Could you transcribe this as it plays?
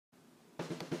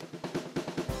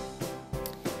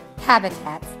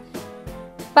Habitats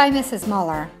by Mrs.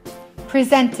 Muller,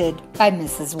 presented by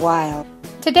Mrs. Wild.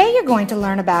 Today you're going to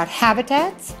learn about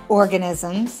habitats,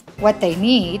 organisms, what they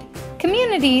need,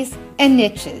 communities, and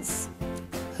niches.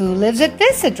 Who lives at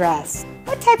this address?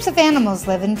 What types of animals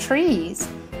live in trees?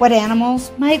 What animals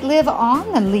might live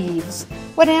on the leaves?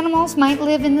 What animals might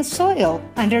live in the soil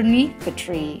underneath the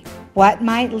tree? What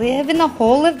might live in the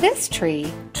hole of this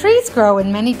tree? Trees grow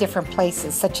in many different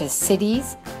places, such as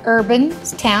cities, urban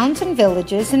towns and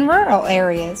villages, and rural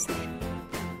areas.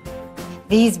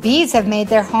 These bees have made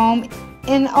their home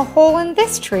in a hole in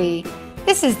this tree.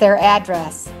 This is their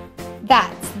address.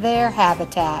 That's their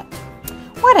habitat.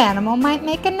 What animal might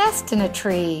make a nest in a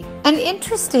tree? An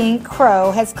interesting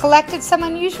crow has collected some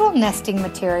unusual nesting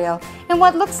material in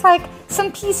what looks like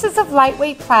some pieces of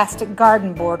lightweight plastic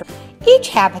garden board. Each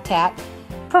habitat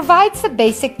provides the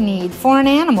basic need for an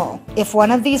animal. If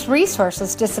one of these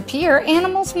resources disappear,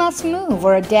 animals must move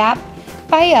or adapt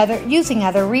by using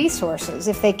other resources.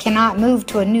 If they cannot move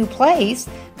to a new place,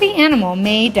 the animal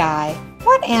may die.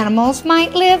 What animals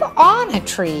might live on a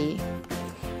tree?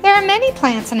 There are many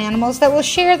plants and animals that will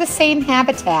share the same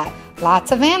habitat.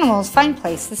 Lots of animals find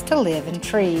places to live in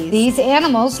trees. These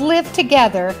animals live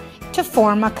together to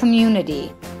form a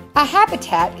community. A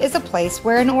habitat is a place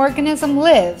where an organism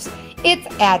lives, its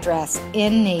address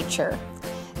in nature.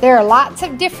 There are lots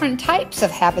of different types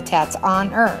of habitats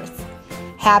on Earth.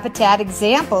 Habitat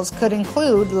examples could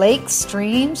include lakes,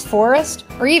 streams, forests,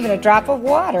 or even a drop of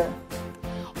water.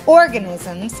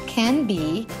 Organisms can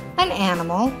be an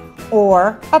animal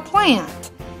or a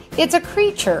plant. It's a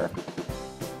creature.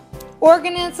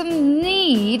 Organisms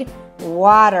need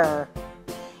water.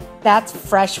 That's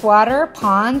fresh water,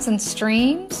 ponds, and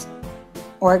streams.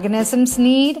 Organisms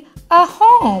need a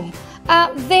home,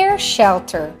 their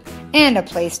shelter, and a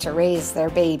place to raise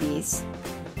their babies.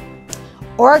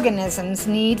 Organisms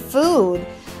need food.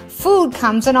 Food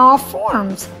comes in all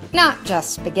forms, not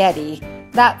just spaghetti.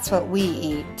 That's what we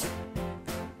eat.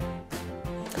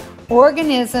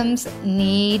 Organisms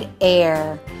need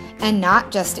air, and not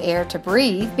just air to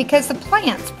breathe, because the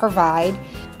plants provide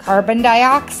carbon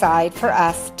dioxide for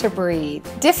us to breathe.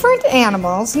 Different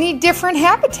animals need different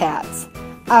habitats.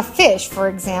 A fish, for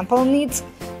example, needs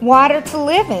water to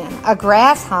live in. A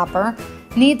grasshopper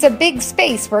needs a big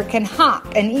space where it can hop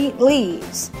and eat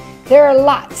leaves. There are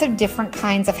lots of different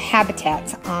kinds of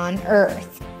habitats on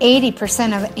Earth.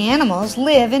 80% of animals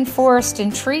live in forests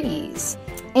and trees.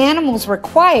 Animals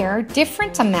require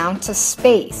different amounts of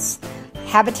space.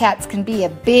 Habitats can be a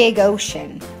big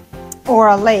ocean, or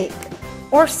a lake,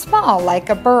 or small like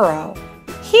a burrow.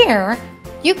 Here,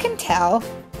 you can tell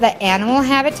the animal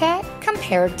habitat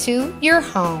compared to your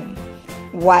home.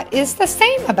 What is the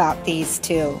same about these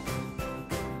two?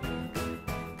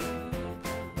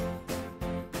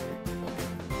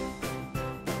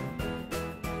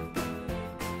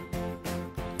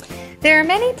 There are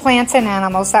many plants and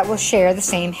animals that will share the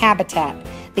same habitat.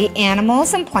 The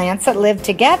animals and plants that live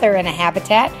together in a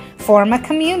habitat form a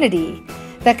community.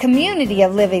 The community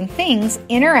of living things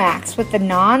interacts with the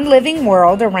non-living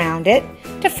world around it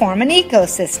to form an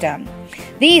ecosystem.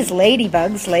 These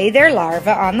ladybugs lay their larvae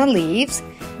on the leaves.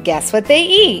 Guess what they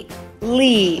eat?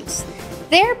 Leaves.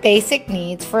 Their basic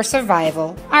needs for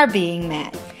survival are being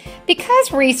met.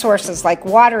 Because resources like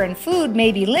water and food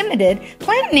may be limited,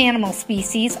 plant and animal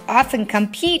species often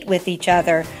compete with each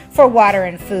other for water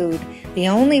and food. The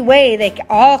only way they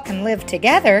all can live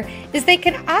together is they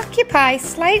can occupy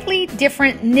slightly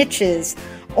different niches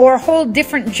or hold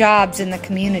different jobs in the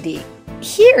community.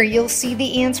 Here you'll see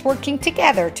the ants working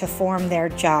together to form their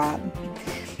job.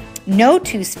 No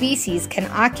two species can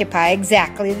occupy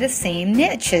exactly the same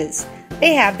niches.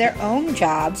 They have their own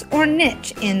jobs or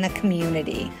niche in the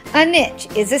community. A niche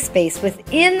is a space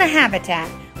within the habitat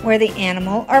where the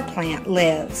animal or plant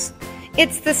lives.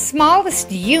 It's the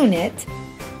smallest unit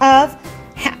of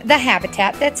the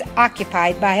habitat that's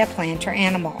occupied by a plant or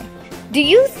animal. Do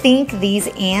you think these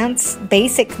ants'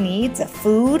 basic needs of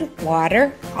food,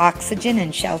 water, oxygen,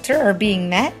 and shelter are being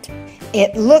met?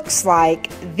 It looks like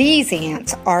these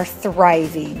ants are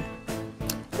thriving.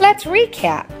 Let's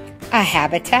recap. A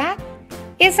habitat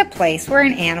is a place where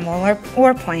an animal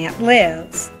or plant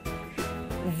lives.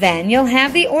 Then you'll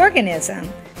have the organism.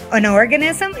 An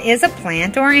organism is a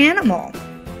plant or animal.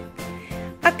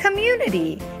 A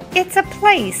community, it's a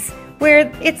place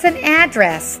where it's an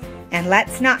address. And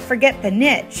let's not forget the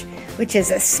niche, which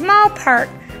is a small part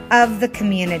of the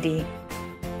community.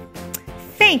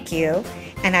 Thank you,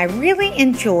 and I really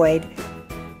enjoyed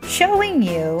showing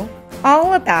you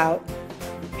all about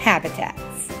habitat.